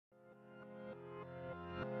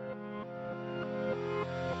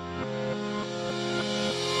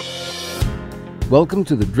Welcome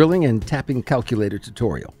to the Drilling and Tapping Calculator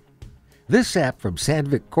tutorial. This app from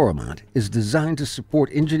Sandvik Coromant is designed to support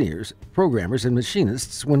engineers, programmers, and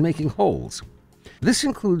machinists when making holes. This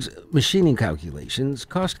includes machining calculations,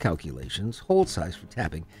 cost calculations, hole size for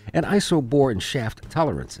tapping, and ISO bore and shaft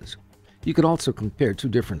tolerances. You can also compare two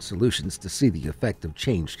different solutions to see the effect of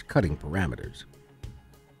changed cutting parameters.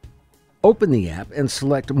 Open the app and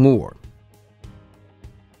select More.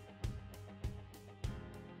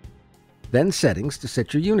 Then Settings to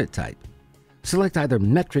set your unit type. Select either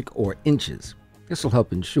metric or inches. This will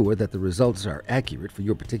help ensure that the results are accurate for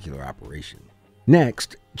your particular operation.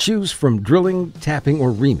 Next, choose from drilling, tapping,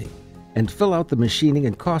 or reaming, and fill out the machining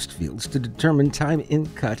and cost fields to determine time in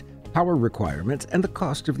cut, power requirements, and the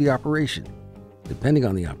cost of the operation. Depending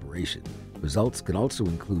on the operation, results can also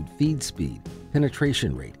include feed speed,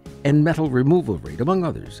 penetration rate, and metal removal rate, among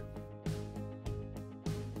others.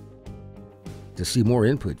 To see more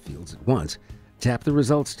input fields at once, tap the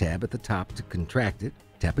Results tab at the top to contract it,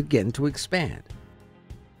 tap again to expand.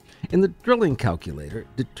 In the Drilling Calculator,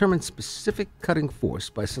 determine specific cutting force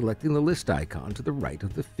by selecting the list icon to the right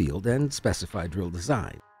of the field and specify drill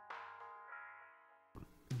design.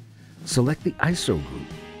 Select the ISO group,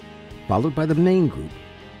 followed by the main group,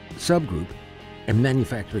 subgroup, and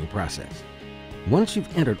manufacturing process. Once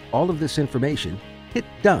you've entered all of this information, hit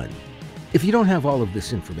Done. If you don't have all of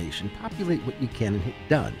this information, populate what you can and hit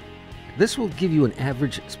Done. This will give you an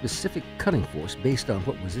average specific cutting force based on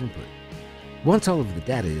what was input. Once all of the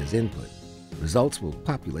data is input, results will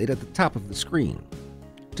populate at the top of the screen.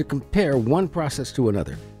 To compare one process to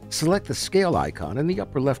another, select the scale icon in the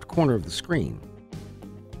upper left corner of the screen.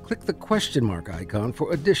 Click the question mark icon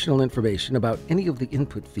for additional information about any of the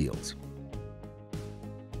input fields.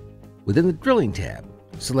 Within the Drilling tab,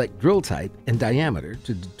 select drill type and diameter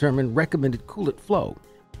to determine recommended coolant flow.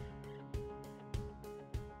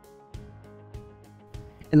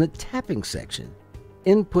 In the tapping section,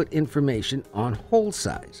 input information on hole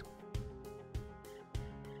size.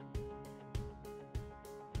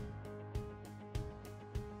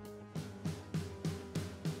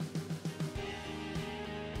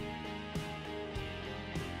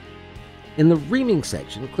 In the reaming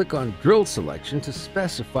section, click on Drill Selection to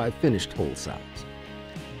specify finished hole size.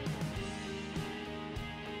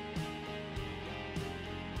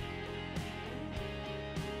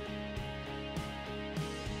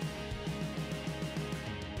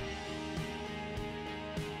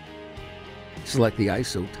 Select the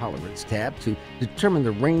ISO Tolerance tab to determine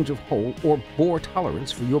the range of hole or bore tolerance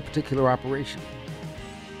for your particular operation.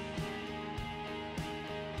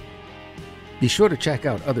 Be sure to check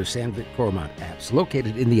out other Sandvik Coromant apps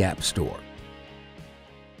located in the App Store.